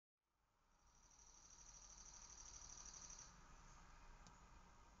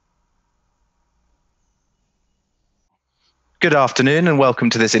Good afternoon and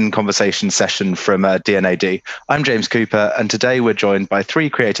welcome to this In Conversation session from D&AD. I'm James Cooper, and today we're joined by three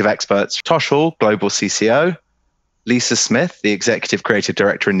creative experts: Tosh Hall, Global CCO, Lisa Smith, the Executive Creative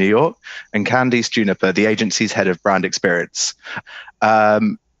Director in New York, and Candice Juniper, the agency's Head of Brand Experience.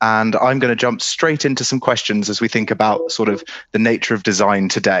 And I'm going to jump straight into some questions as we think about sort of the nature of design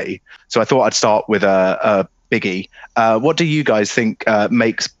today. So I thought I'd start with a biggie. What do you guys think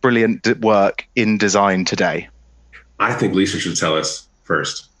makes brilliant work in design today? I think Lisa should tell us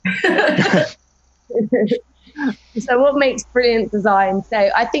first. So what makes brilliant design?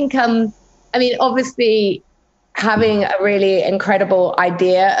 So I think, obviously having a really incredible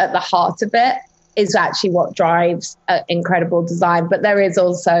idea at the heart of it is actually what drives incredible design. But there is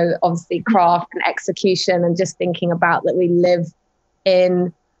also obviously craft and execution and just thinking about that we live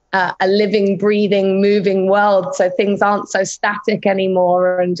in a living, breathing, moving world. So things aren't so static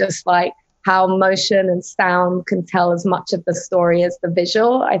anymore, and just like how motion and sound can tell as much of the story as the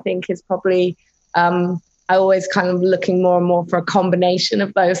visual, I think is probably, I always kind of looking more and more for a combination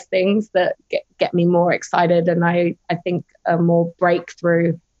of those things that get me more excited. And I think a more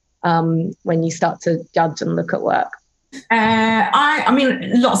breakthrough when you start to judge and look at work. I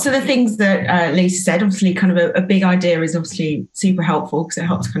mean, lots of the things that Lisa said, obviously kind of a big idea is obviously super helpful because it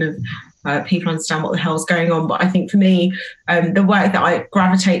helps kind of people understand what the hell's going on. But I think for me, the work that I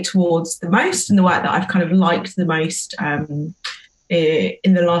gravitate towards the most and the work that I've kind of liked the most in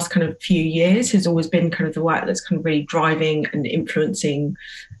the last kind of few years has always been kind of the work that's kind of really driving and influencing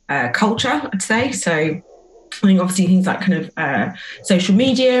culture, I'd say. So I think obviously things like kind of social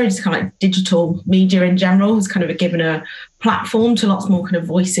media, just kind of like digital media in general has kind of given a platform to lots more kind of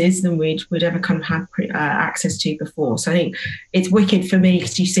voices than we'd ever kind of had access to before. So I think it's wicked for me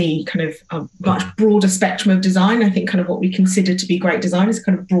because you see kind of a much broader spectrum of design. I think kind of what we consider to be great design is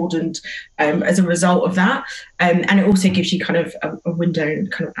kind of broadened as a result of that. And it also gives you kind of a window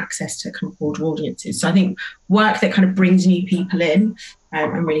and kind of access to kind of broader audiences. So I think work that kind of brings new people in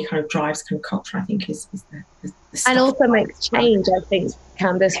and really kind of drives kind of culture, I think is the stuff. And also makes change, I think,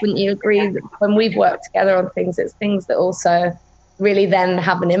 Candice, wouldn't you agree that when we've worked together on things, it's things that also really then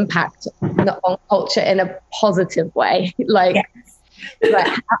have an impact on culture in a positive way, like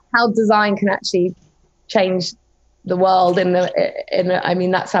how design can actually change the world I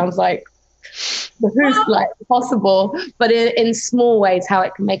mean, that sounds like like possible, but in small ways, how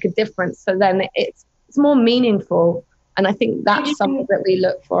it can make a difference. So then it's more meaningful. And I think that's something that we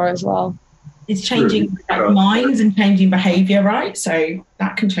look for as well. It's changing minds and changing behavior, right? So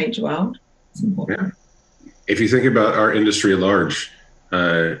that can change the world. It's important. Yeah. If you think about our industry at large,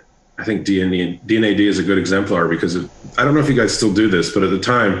 I think D&AD is a good exemplar because I don't know if you guys still do this, but at the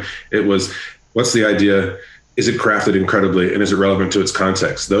time it was, what's the idea? Is it crafted incredibly and is it relevant to its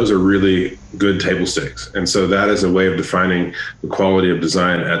context? Those are really good table stakes. And so that is a way of defining the quality of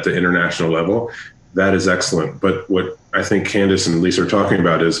design at the international level. That is excellent. But what I think Candice and Lisa are talking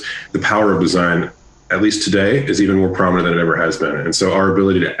about is the power of design, at least today, is even more prominent than it ever has been. And so our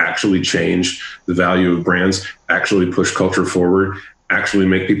ability to actually change the value of brands, actually push culture forward, actually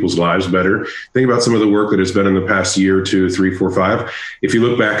make people's lives better. Think about some of the work that has been in the past year, 2, 3, 4, 5. If you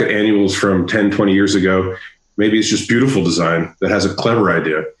look back at annuals from 10, 20 years ago, maybe it's just beautiful design that has a clever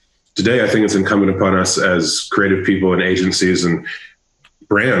idea. Today, I think it's incumbent upon us as creative people and agencies and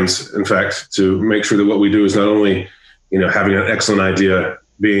brands, in fact, to make sure that what we do is not only, having an excellent idea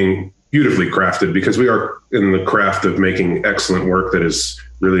being beautifully crafted, because we are in the craft of making excellent work that is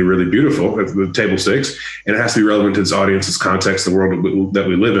really, really beautiful at the table stakes, and it has to be relevant to its audience, its context, the world that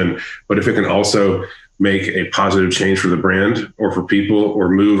we live in. But if it can also make a positive change for the brand or for people or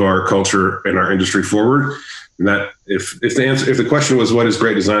move our culture and our industry forward, and that if the question was what is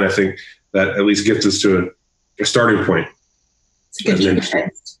great design, I think that at least gets us to a starting point. It's a good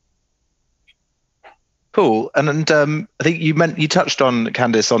interest. Cool. And I think you touched on,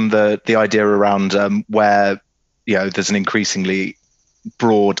 Candice, on the idea around where there's an increasingly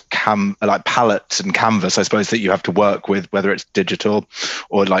broad palette and canvas, I suppose, that you have to work with, whether it's digital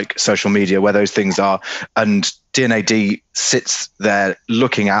or like social media, where those things are. And D&AD sits there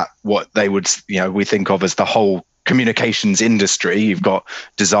looking at what they would, we think of as the whole communications industry. You've got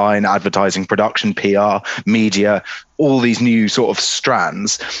design, advertising, production, PR, media, all these new sort of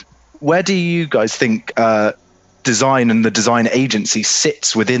strands. Where do you guys think design and the design agency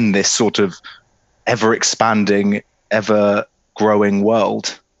sits within this sort of ever expanding, ever growing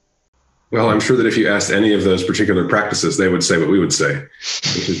world? Well, I'm sure that if you asked any of those particular practices, they would say what we would say,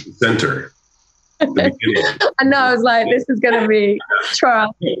 which is center. the beginning. I know, I was like, this is going to be show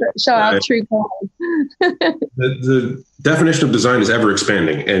our true colors. The definition of design is ever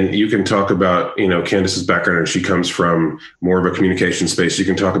expanding, and you can talk about, Candice's background, and she comes from more of a communication space. You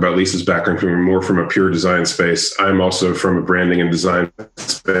can talk about Lisa's background from a pure design space. I'm also from a branding and design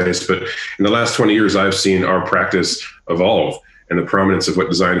space, but in the last 20 years, I've seen our practice evolve and the prominence of what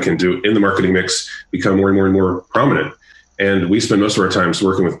design can do in the marketing mix become more and more and more prominent. And we spend most of our times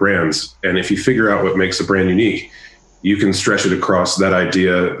working with brands. And if you figure out what makes a brand unique, you can stretch it across that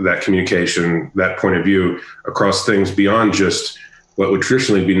idea, that communication, that point of view, across things beyond just what would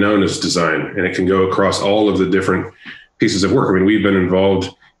traditionally be known as design. And it can go across all of the different pieces of work. I mean, we've been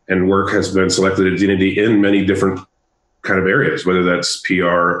involved, and work has been selected at D&AD in many different kind of areas, whether that's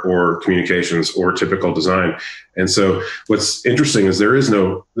PR or communications or typical design. And so what's interesting is there is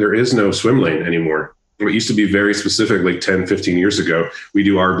no swim lane anymore. It used to be very specific, like 10, 15 years ago. We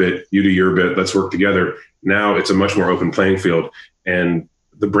do our bit, you do your bit, let's work together. Now it's a much more open playing field. And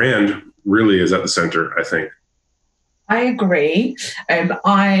the brand really is at the center, I think. I agree.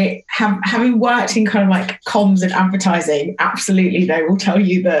 Having worked in kind of like comms and advertising, absolutely they will tell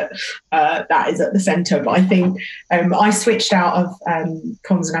you that that is at the center. But I think I switched out of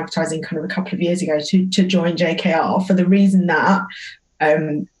comms and advertising kind of a couple of years ago to join JKR for the reason that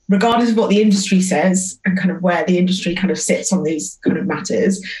regardless of what the industry says and kind of where the industry kind of sits on these kind of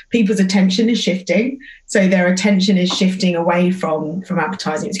matters, people's attention is shifting. So their attention is shifting away from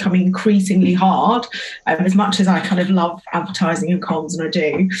advertising. It's becoming increasingly hard, as much as I kind of love advertising and comms, and I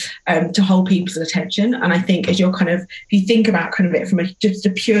do, to hold people's attention. And I think as you're kind of, if you think about kind of it from just a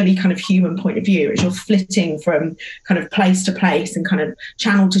purely kind of human point of view, as you're flitting from kind of place to place and kind of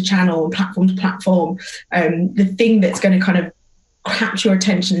channel to channel and platform to platform, the thing that's going to kind of capture your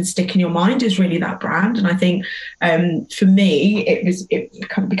attention and stick in your mind is really that brand. And I think for me, it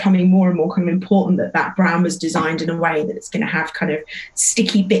kind of becoming more and more kind of important that brand was designed in a way that it's going to have kind of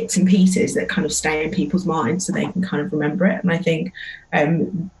sticky bits and pieces that kind of stay in people's minds so they can kind of remember it. And I think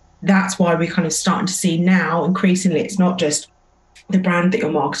that's why we're kind of starting to see now increasingly it's not just the brand that you're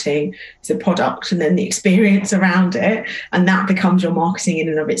marketing, it's a product and then the experience around it, and that becomes your marketing in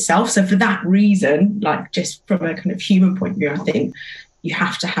and of itself. So for that reason, like just from a kind of human point of view, I think you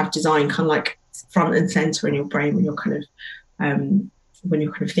have to have design kind of like front and center in your brain when you're kind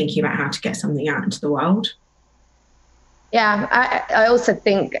of thinking about how to get something out into the world. Yeah, I also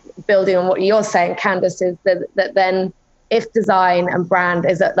think, building on what you're saying, Candice, is that then if design and brand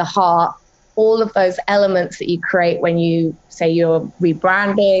is at the heart, all of those elements that you create when you say you're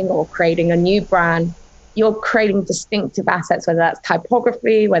rebranding or creating a new brand, you're creating distinctive assets, whether that's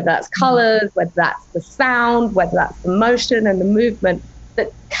typography, whether that's colors, whether that's the sound, whether that's the motion and the movement that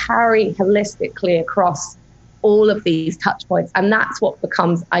carry holistically across all of these touch points. And that's what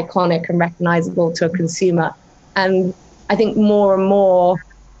becomes iconic and recognizable to a consumer. And I think more and more,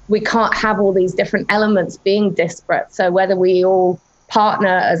 we can't have all these different elements being disparate. So whether we all partner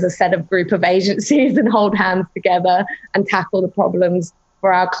as a set of group of agencies and hold hands together and tackle the problems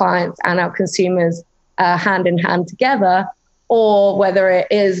for our clients and our consumers hand in hand together, or whether it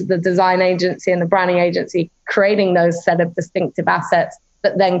is the design agency and the branding agency creating those set of distinctive assets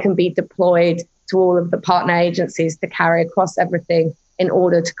that then can be deployed to all of the partner agencies to carry across everything in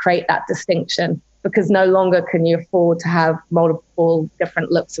order to create that distinction. Because no longer can you afford to have multiple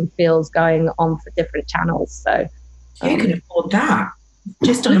different looks and feels going on for different channels. So you can afford that.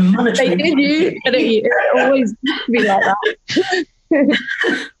 Just on a monetary. They did it always used to be like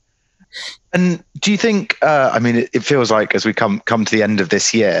that. And do you think? I mean, it feels like as we come to the end of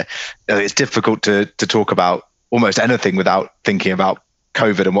this year, it's difficult to talk about almost anything without thinking about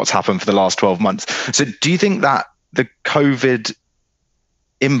COVID and what's happened for the last 12 months. So, do you think that the COVID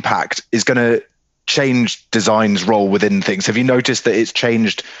impact is going to change design's role within things? Have you noticed that it's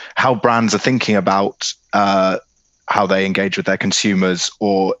changed how brands are thinking about how they engage with their consumers,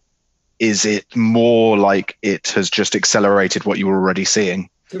 or is it more like it has just accelerated what you were already seeing?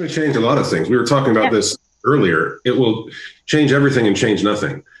 It's going to change a lot of things. We were talking about this earlier. It will change everything and change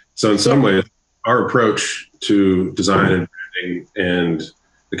nothing. So in some ways, our approach to design and branding and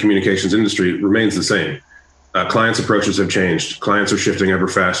the communications industry remains the same. Clients' approaches have changed. Clients are shifting ever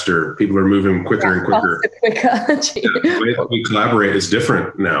faster. People are moving quicker and quicker. The way that we collaborate is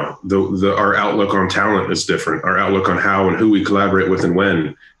different now. Our outlook on talent is different. Our outlook on how and who we collaborate with and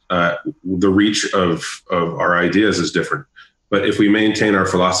when. The reach of our ideas is different. But if we maintain our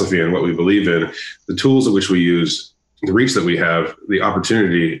philosophy and what we believe in, the tools at which we use, the reach that we have, the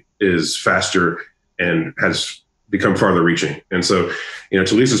opportunity is faster and has become farther reaching. And so,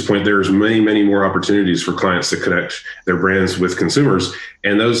 to Lisa's point, there's many, many more opportunities for clients to connect their brands with consumers.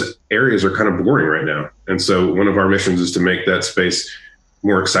 And those areas are kind of boring right now. And so one of our missions is to make that space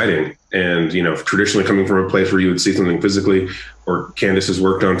more exciting. And, traditionally coming from a place where you would see something physically, or Candice has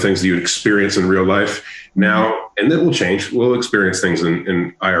worked on things that you would experience in real life now, and that will change. We'll experience things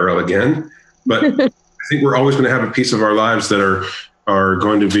in IRL again. But I think we're always going to have a piece of our lives that are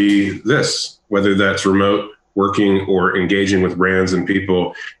going to be this, whether that's remote working or engaging with brands and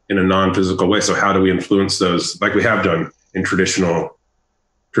people in a non-physical way. So how do we influence those like we have done in traditional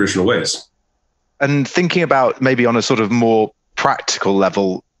ways? And thinking about maybe on a sort of more practical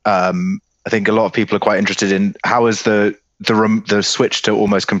level, I think a lot of people are quite interested in how is the switch to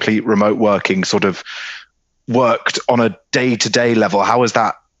almost complete remote working sort of worked on a day-to-day level. How has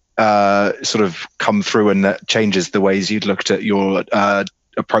that sort of come through, and that changes the ways you'd looked at your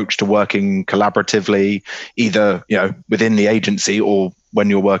approach to working collaboratively, either within the agency or when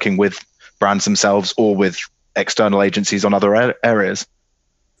you're working with brands themselves or with external agencies on other areas?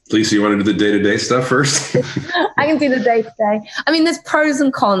 Lisa, you want to do the day-to-day stuff first? I can do the day-to-day. I mean, there's pros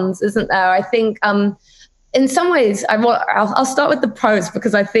and cons, isn't there? I think in some ways, I'll start with the pros,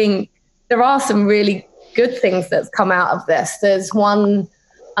 because I think there are some really good things that's come out of this. There's one,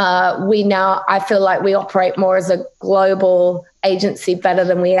 I feel like we operate more as a global agency better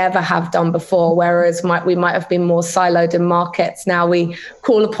than we ever have done before, whereas we might have been more siloed in markets. Now we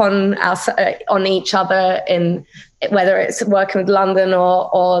call upon on each other, in whether it's working with London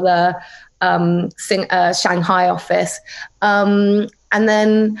or the Shanghai office. And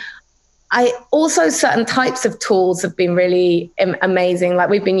then certain types of tools have been really amazing. Like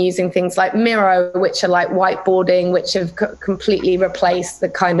we've been using things like Miro, which are like whiteboarding, which have completely replaced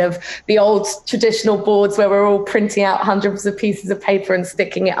the old traditional boards where we're all printing out hundreds of pieces of paper and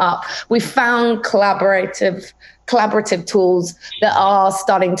sticking it up. We found collaborative tools that are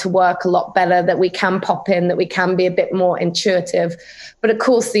starting to work a lot better, that we can pop in, that we can be a bit more intuitive. But of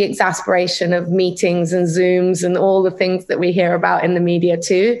course, the exasperation of meetings and Zooms and all the things that we hear about in the media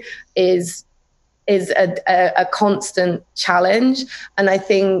too is a constant challenge. And I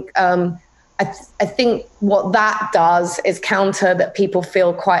think I think what that does is counter that people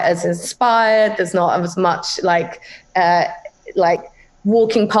feel quite as inspired. There's not as much like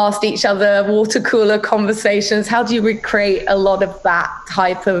walking past each other, water cooler conversations. How do you recreate a lot of that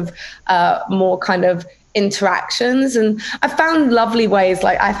type of more kind of interactions? And I found lovely ways.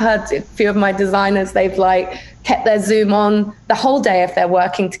 Like I've heard a few of my designers, they've like kept their Zoom on the whole day if they're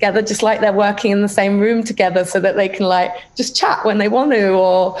working together, just like they're working in the same room together, so that they can like just chat when they want to,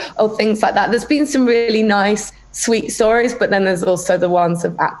 or things like that. There's been some really nice, sweet stories, but then there's also the ones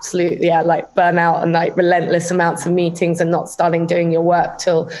of absolute, like burnout and like relentless amounts of meetings and not starting doing your work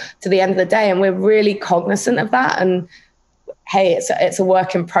till to the end of the day. And we're really cognizant of that. And hey, it's a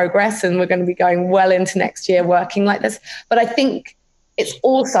work in progress, and we're going to be going well into next year working like this. But I think it's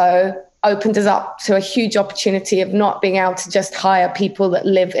also opened us up to a huge opportunity of not being able to just hire people that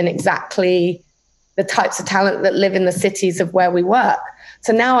live in exactly the types of talent that live in the cities of where we work.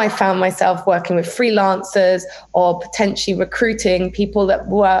 So now I found myself working with freelancers or potentially recruiting people that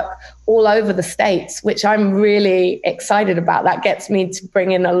work all over the States, which I'm really excited about. That gets me to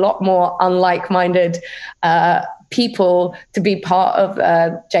bring in a lot more unlike-minded people to be part of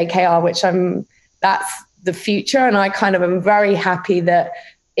JKR, which that's the future. And I kind of am very happy that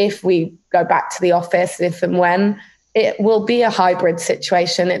if we go back to the office, if and when, it will be a hybrid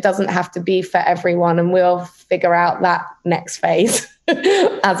situation. It doesn't have to be for everyone, and we'll figure out that next phase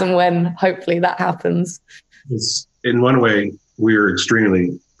as and when hopefully that happens. In one way, we're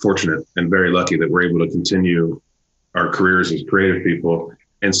extremely fortunate and very lucky that we're able to continue our careers as creative people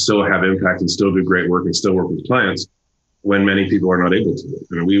and still have impact and still do great work and still work with clients when many people are not able to.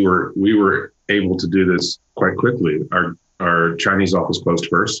 I mean, we were able to do this quite quickly. Our Chinese office closed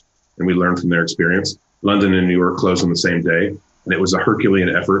first, and we learned from their experience. London and New York closed on the same day, and it was a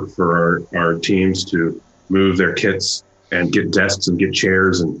Herculean effort for our teams to move their kits and get desks and get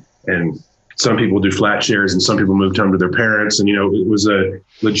chairs, and some people do flat chairs and some people moved home to their parents. And, it was a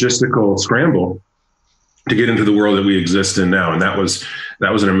logistical scramble to get into the world that we exist in now. And that was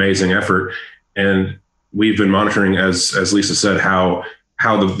an amazing effort. And we've been monitoring, as Lisa said, how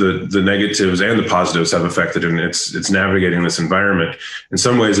the negatives and the positives have affected, and it's navigating this environment. In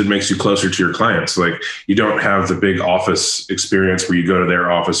some ways, it makes you closer to your clients. Like you don't have the big office experience where you go to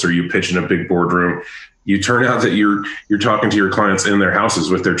their office or you pitch in a big boardroom. You turn out that you're talking to your clients in their houses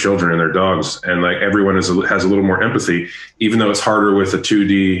with their children and their dogs, and like everyone has a little more empathy. Even though it's harder with a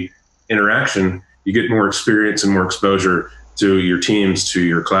 2D interaction, you get more experience and more exposure to your teams, to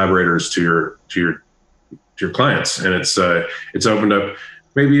your collaborators, to your clients. And it's opened up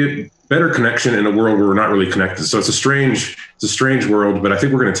maybe a better connection in a world where we're not really connected. So it's a strange world, but I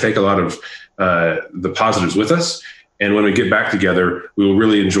think we're going to take a lot of the positives with us. And when we get back together, we will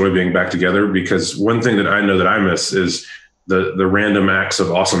really enjoy being back together, because one thing that I know that I miss is the random acts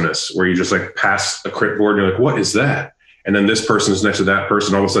of awesomeness where you just like pass a crit board and you're like, what is that? And then this person is next to that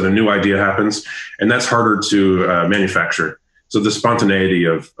person. All of a sudden a new idea happens, and that's harder to manufacture. So the spontaneity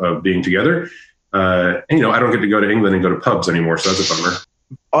of being together, and, you know, I don't get to go to England and go to pubs anymore. So that's a bummer.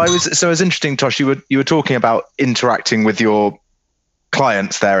 So it was interesting, Tosh, you were talking about interacting with your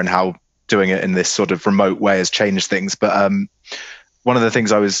clients there and how doing it in this sort of remote way has changed things. But one of the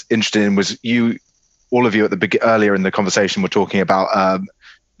things I was interested in was all of you at the earlier in the conversation were talking about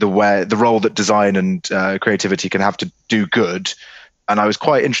the role that design and creativity can have to do good. And I was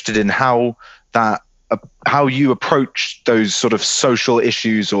quite interested in how you approach those sort of social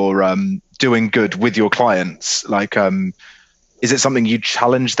issues or doing good with your clients. Like, is it something you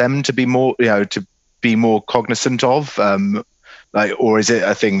challenge them to be more, to be more cognizant of? Or is it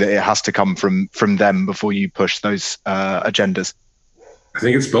a thing that it has to come from them before you push those agendas? I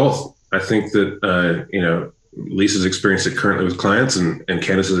think it's both. I think that, Lisa's experienced it currently with clients, and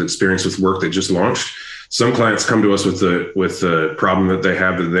Candice's experience with work that just launched. Some clients come to us with the problem that they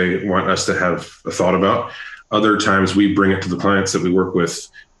have that they want us to have a thought about. Other times we bring it to the clients that we work with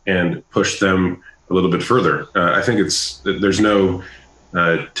and push them a little bit further. I think there's no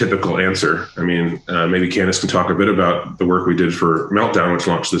typical answer. I mean, maybe Candice can talk a bit about the work we did for Meltdown, which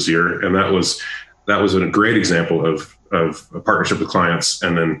launched this year. And that was a great example of a partnership with clients.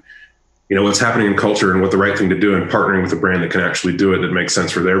 And then, what's happening in culture and what the right thing to do, and partnering with a brand that can actually do it, that makes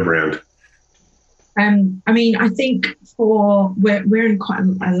sense for their brand. I think we're in quite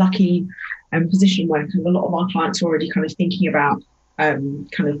a lucky position where kind of a lot of our clients are already kind of thinking about kind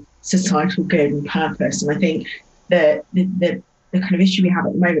of societal good and purpose. And I think the kind of issue we have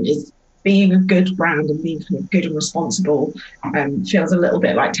at the moment is being a good brand and being kind of good and responsible feels a little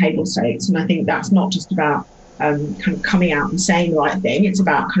bit like table stakes. And I think that's not just about kind of coming out and saying the right thing. It's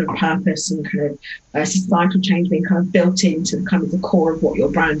about kind of purpose and kind of societal change being kind of built into kind of the core of what your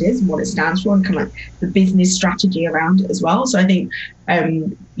brand is and what it stands for, and kind of like the business strategy around it as well. So I think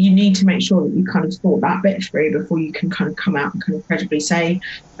you need to make sure that you kind of thought that bit through before you can kind of come out and kind of credibly say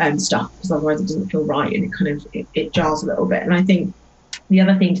stuff, because otherwise it doesn't feel right and it kind of it jars a little bit. And I think the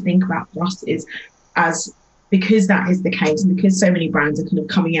other thing to think about for us is, because that is the case, and because so many brands are kind of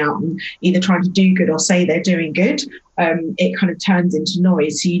coming out and either trying to do good or say they're doing good, it kind of turns into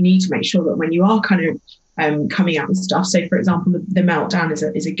noise. So you need to make sure that when you are kind of coming out with stuff, so for example, the Meltdown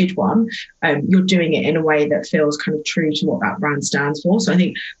is a good one, you're doing it in a way that feels kind of true to what that brand stands for. So I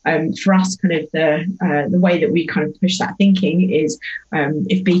think for us, kind of the way that we kind of push that thinking is,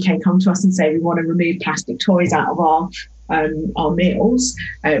 if BK come to us and say we want to remove plastic toys out of our meals,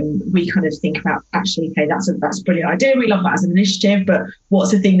 we kind of think about, actually, okay, that's a brilliant idea. We love that as an initiative, but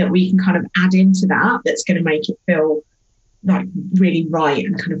what's the thing that we can kind of add into that that's going to make it feel like really right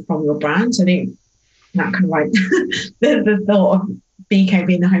and kind of from your brand? So I think that kind of like the thought of BK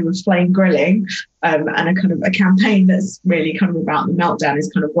being the home of flame grilling and a kind of a campaign that's really kind of about the Meltdown is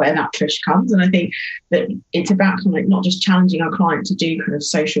kind of where that push comes. And I think that it's about kind of like not just challenging our client to do kind of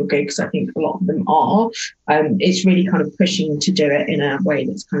social good, because I think a lot of them are. It's really kind of pushing to do it in a way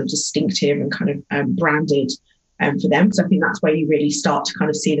that's kind of distinctive and kind of branded for them. Because I think that's where you really start to kind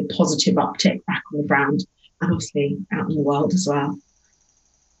of see the positive uptick back on the brand, and obviously out in the world as well.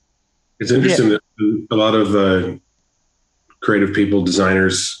 It's interesting that a lot of creative people,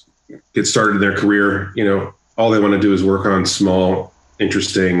 designers, get started in their career, all they want to do is work on small,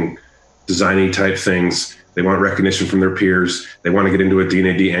 interesting, designy type things. They want recognition from their peers. They want to get into a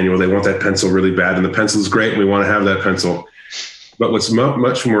D&AD annual. They want that pencil really bad, and the pencil is great, and we want to have that pencil. But what's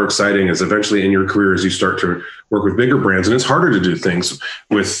much more exciting is eventually in your career, as you start to work with bigger brands, and it's harder to do things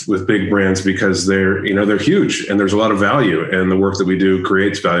with big brands because they're huge and there's a lot of value, and the work that we do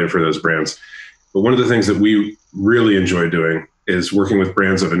creates value for those brands. But one of the things that we really enjoy doing is working with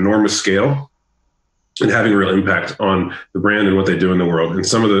brands of enormous scale and having a real impact on the brand and what they do in the world. And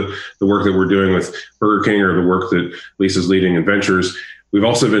some of the work that we're doing with Burger King, or the work that Lisa's leading in Ventures, we've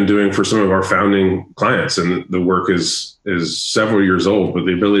also been doing for some of our founding clients. And the work is several years old, but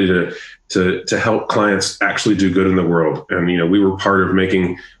the ability to help clients actually do good in the world. And, we were part of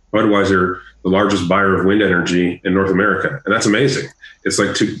making Budweiser the largest buyer of wind energy in North America. And that's amazing. It's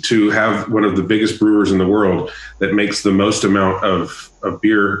like to have one of the biggest brewers in the world that makes the most amount of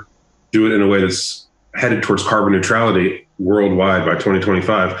beer, do it in a way that's headed towards carbon neutrality worldwide by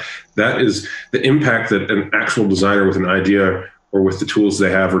 2025. That is the impact that an actual designer with an idea or with the tools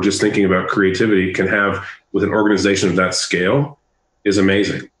they have, or just thinking about creativity can have with an organization of that scale is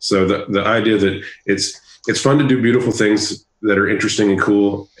amazing. So the idea that it's fun to do beautiful things that are interesting and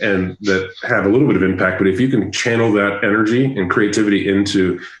cool and that have a little bit of impact, but if you can channel that energy and creativity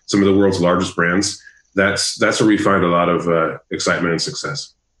into some of the world's largest brands, that's where we find a lot of excitement and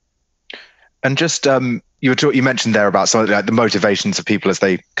success. And just you mentioned there about some of the motivations of people as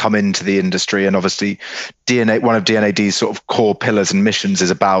they come into the industry, and obviously one of D&AD's sort of core pillars and missions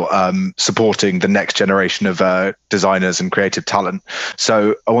is about supporting the next generation of designers and creative talent.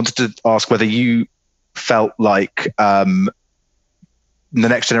 So I wanted to ask whether you felt like the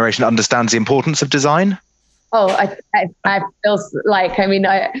next generation understands the importance of design. Oh, I feel like,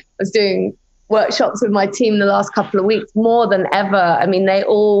 I was doing workshops with my team the last couple of weeks more than ever. I mean, they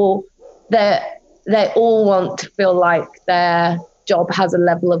all want to feel like their job has a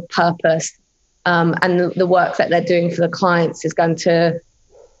level of purpose, and the work that they're doing for the clients is going to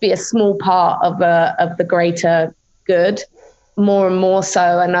be a small part of the greater good, more and more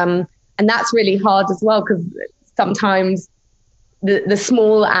so. And that's really hard as well, because sometimes the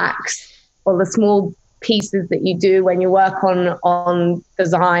small acts or the small pieces that you do when you work on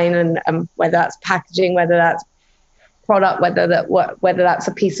design, and whether that's packaging, whether that's product, whether that's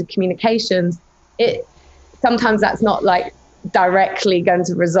a piece of communications, sometimes that's not like directly going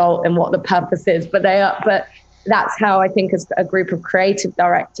to result in what the purpose is, but that's how I think, as a group of creative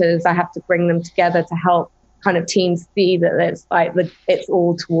directors, I have to bring them together to help kind of teams see that it's like it's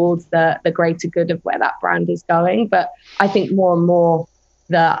all towards the greater good of where that brand is going. But I think more and more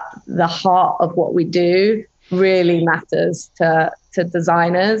the heart of what we do really matters to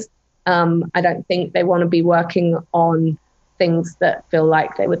designers. I don't think they want to be working on things that feel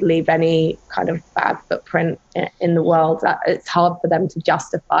like they would leave any kind of bad footprint in the world. It's hard for them to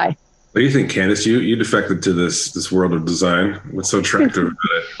justify. What do you think, Candice? You defected to this world of design. What's so attractive about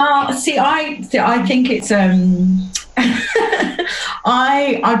it? I think it's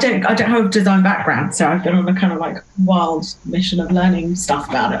I don't have a design background, so I've been on a kind of like wild mission of learning stuff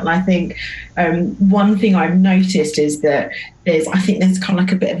about it. And I think one thing I've noticed is that there's kind of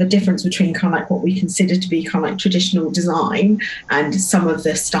like a bit of a difference between kind of like what we consider to be kind of like traditional design and some of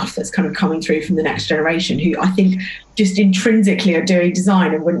the stuff that's kind of coming through from the next generation, who I think just intrinsically are doing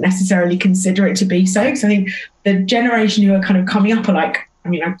design and wouldn't necessarily consider it to be so. Because I think the generation who are kind of coming up are like, I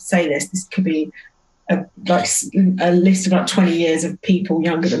mean, I'd say this could be a list of like 20 years of people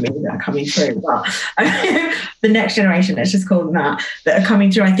younger than me that are coming through. But the next generation, let's just call them that are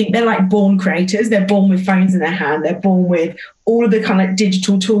coming through, I think they're like born creators. They're born with phones in their hand. They're born with all of the kind of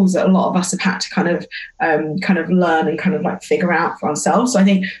digital tools that a lot of us have had to kind of learn and kind of like figure out for ourselves. So I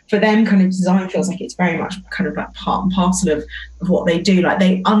think for them, kind of design feels like it's very much kind of like part and parcel of what they do. Like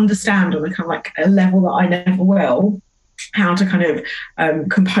they understand on a kind of like a level that I never will, how to kind of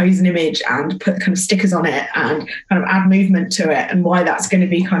compose an image and put kind of stickers on it and kind of add movement to it, and why that's going to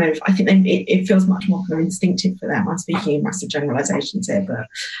be kind of, I think it feels much more kind of instinctive for them. I'm speaking in massive generalizations here, but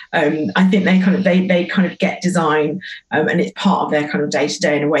I think they kind of get design and it's part of their kind of day to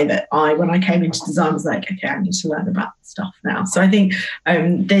day in a way that when I came into design was like, okay, I need to learn about stuff now. So I think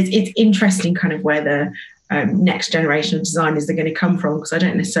it's interesting kind of where the next generation of designers are going to come from, because I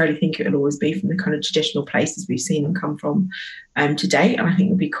don't necessarily think it will always be from the kind of traditional places we've seen them come from to date. And I think it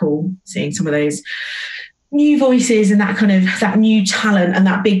would be cool seeing some of those new voices and that kind of that new talent and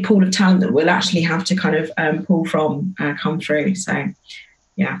that big pool of talent that we'll actually have to kind of pull from come through. So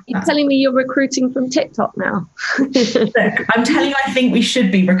yeah. You're telling me you're recruiting from TikTok now? Look, I'm telling you, I think we should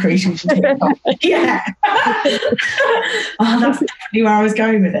be recruiting from TikTok. Yeah. That's definitely where I was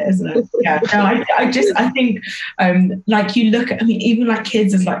going with it, isn't it? Yeah. No, I think like you look at, I mean, even like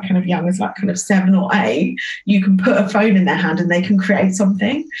kids as like kind of young as like kind of 7 or 8, you can put a phone in their hand and they can create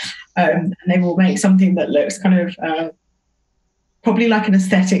something, and they will make something that looks kind of probably like an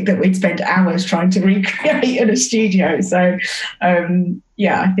aesthetic that we'd spend hours trying to recreate in a studio. So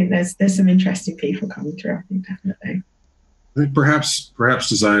yeah, I think there's some interesting people coming through, I think, definitely. I think perhaps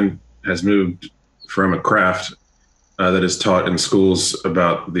design has moved from a craft that is taught in schools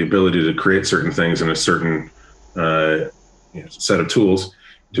about the ability to create certain things in a certain set of tools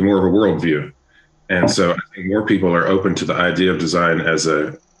to more of a worldview. And so I think more people are open to the idea of design as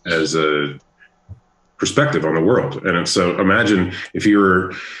a perspective on the world. And so imagine if you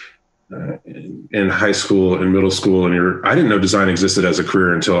were in high school and middle school and I didn't know design existed as a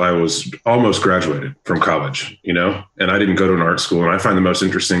career until I was almost graduated from college, and I didn't go to an art school. And I find the most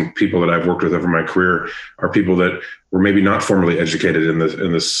interesting people that I've worked with over my career are people that were maybe not formally educated in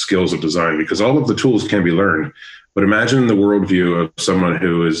the skills of design, because all of the tools can be learned. But imagine the worldview of someone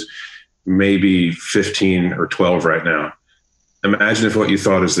who is maybe 15 or 12 right now, imagine if what you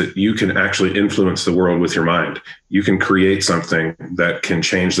thought is that you can actually influence the world with your mind. You can create something that can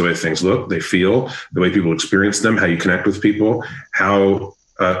change the way things look, they feel, the way people experience them, how you connect with people, how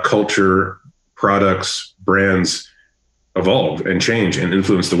culture, products, brands evolve and change and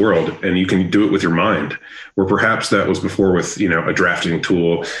influence the world. And you can do it with your mind, where perhaps that was before with, a drafting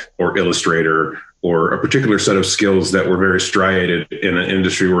tool or Illustrator or a particular set of skills that were very striated in an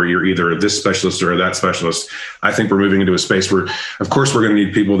industry where you're either this specialist or that specialist. I think we're moving into a space where, of course, we're going to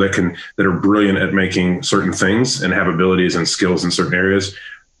need people that are brilliant at making certain things and have abilities and skills in certain areas.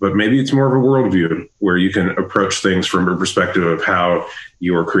 But maybe it's more of a worldview where you can approach things from a perspective of how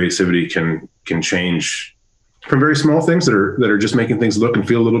your creativity can change from very small things that are just making things look and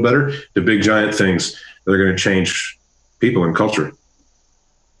feel a little better to big giant things that are going to change people and culture.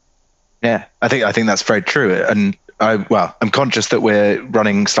 Yeah, I think that's very true. And I'm conscious that we're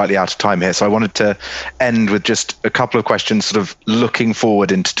running slightly out of time here. So I wanted to end with just a couple of questions sort of looking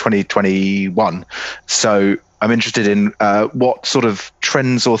forward into 2021. So I'm interested in what sort of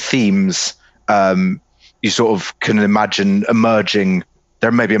trends or themes you sort of can imagine emerging.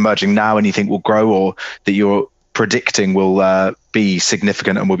 There may be emerging now and you think will grow, or that you're predicting will be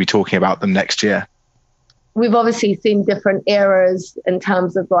significant and we'll be talking about them next year. We've obviously seen different eras in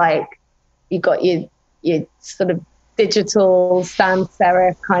terms of like, you got your sort of digital sans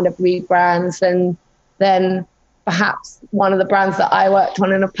serif kind of rebrands, and then perhaps one of the brands that I worked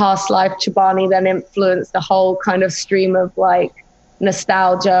on in a past life, Chobani, then influenced the whole kind of stream of like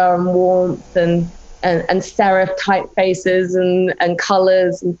nostalgia and warmth and serif typefaces and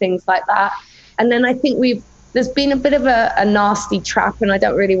colors and things like that. And then I think there's been a bit of a nasty trap, and I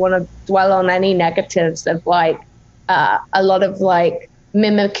don't really want to dwell on any negatives of like a lot of like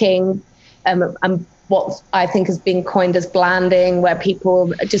mimicking and what I think has been coined as blanding, where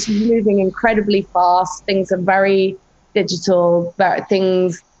people are just moving incredibly fast. Things are very digital,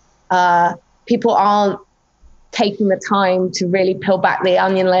 people aren't taking the time to really peel back the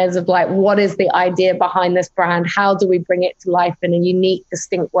onion layers of like, what is the idea behind this brand? How do we bring it to life in a unique,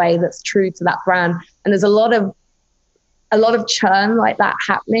 distinct way that's true to that brand? And there's a lot of churn like that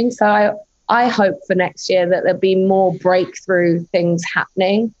happening. So I hope for next year that there'll be more breakthrough things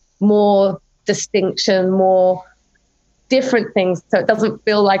happening, more distinction, more different things. So it doesn't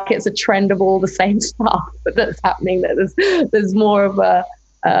feel like it's a trend of all the same stuff, but that's happening. That there's more of a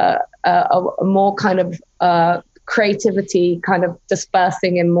more kind of creativity kind of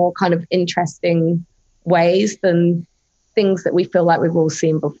dispersing in more kind of interesting ways than things that we feel like we've all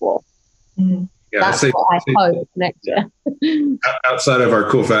seen before. Mm. Yeah, that's what I hope next year. Outside of our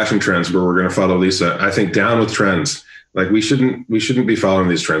cool fashion trends where we're going to follow Lisa, I think down with trends. Like we shouldn't be following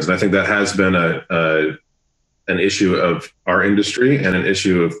these trends. And I think that has been an issue of our industry and an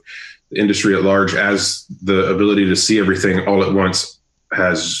issue of the industry at large, as the ability to see everything all at once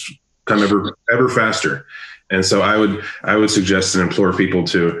has come ever faster. And so I would suggest and implore people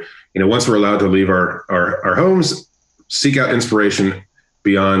to, once we're allowed to leave our homes, seek out inspiration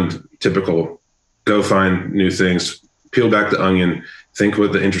beyond typical. Go find new things, peel back the onion, think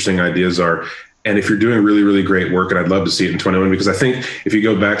what the interesting ideas are. And if you're doing really, really great work, and I'd love to see it in 21, because I think if you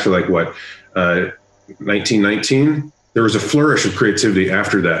go back to 1919, there was a flourish of creativity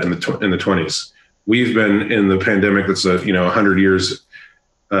after that in the 20s. We've been in the pandemic that's 100 years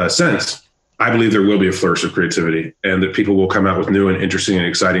since. I believe there will be a flourish of creativity, and that people will come out with new and interesting and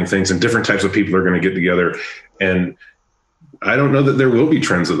exciting things, and different types of people are going to get together. And I don't know that there will be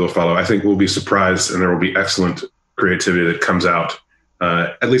trends that they'll follow. I think we'll be surprised, and there will be excellent creativity that comes out.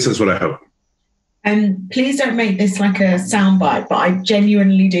 At least that's what I hope. And please don't make this like a soundbite, but I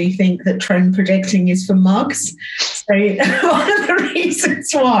genuinely do think that trend predicting is for mugs. So one of the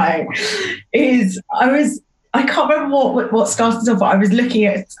reasons why is I can't remember what started us off, but I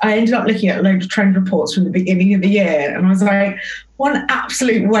ended up looking at a load of trend reports from the beginning of the year, and I was like, one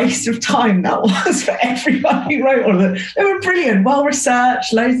absolute waste of time that was for everyone who wrote all of them. They were brilliant, well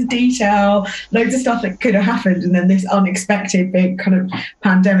researched, loads of detail, loads of stuff that could have happened, and then this unexpected big kind of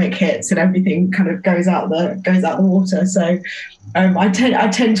pandemic hits and everything kind of goes out the water. So I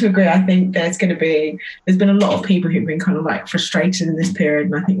tend to agree. I think there's been a lot of people who've been kind of like frustrated in this period,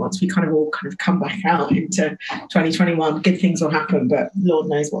 and I think once we kind of all kind of come back out into 2021, good things will happen, but Lord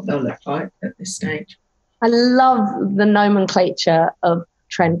knows what they'll look like at this stage. I love the nomenclature of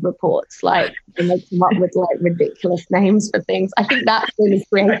trend reports. Like they make them up with like ridiculous names for things. I think that's really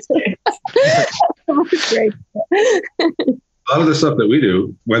creative. A lot of the stuff that we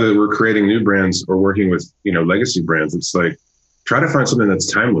do, whether we're creating new brands or working with legacy brands, it's like try to find something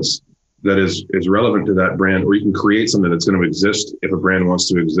that's timeless, that is relevant to that brand, or you can create something that's going to exist if a brand wants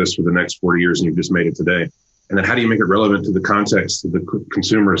to exist for the next 40 years and you've just made it today. And then how do you make it relevant to the context, to the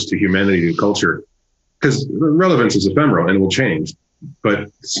consumers, to humanity, to culture? Because relevance is ephemeral and will change, but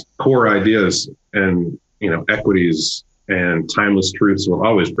core ideas and, equities and timeless truths will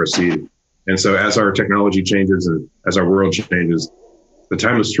always proceed. And so as our technology changes and as our world changes, the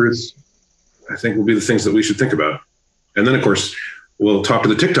timeless truths, I think, will be the things that we should think about. And then, of course, we'll talk to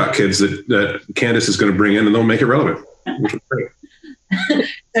the TikTok kids that Candice is going to bring in, and they'll make it relevant, which is great.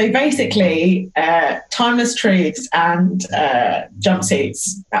 So basically, timeless truths and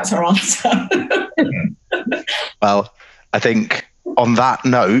jumpsuits. That's our answer. Well, I think on that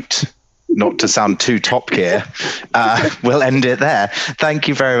note, not to sound too top gear, we'll end it there. Thank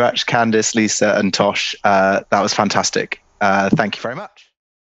you very much, Candice, Lisa, and Tosh. That was fantastic. Thank you very much.